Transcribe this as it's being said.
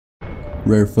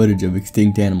rare footage of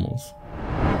extinct animals.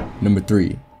 Number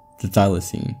 3. The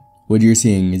thylacine. What you're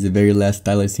seeing is the very last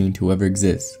thylacine to ever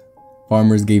exist.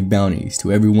 Farmers gave bounties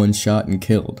to everyone shot and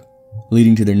killed,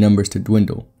 leading to their numbers to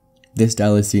dwindle. This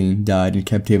thylacine died in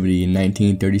captivity in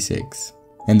 1936,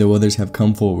 and though others have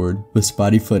come forward with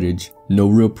spotty footage, no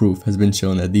real proof has been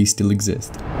shown that these still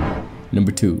exist.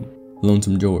 Number 2.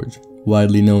 Lonesome George.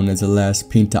 Widely known as the last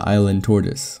Pinta Island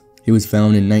tortoise. He was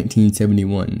found in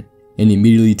 1971 and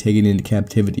immediately taken into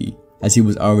captivity, as he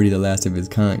was already the last of his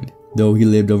kind. Though he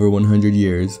lived over 100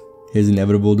 years, his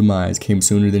inevitable demise came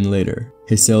sooner than later.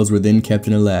 His cells were then kept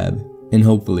in a lab, and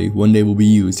hopefully one day will be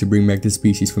used to bring back the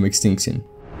species from extinction.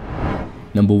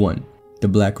 Number 1. The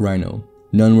black rhino.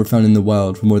 None were found in the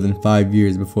wild for more than 5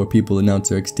 years before people announced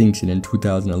their extinction in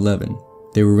 2011.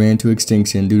 They were ran to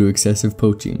extinction due to excessive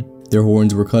poaching. Their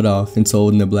horns were cut off and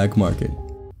sold in the black market.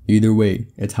 Either way,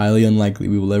 it's highly unlikely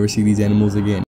we will ever see these animals again.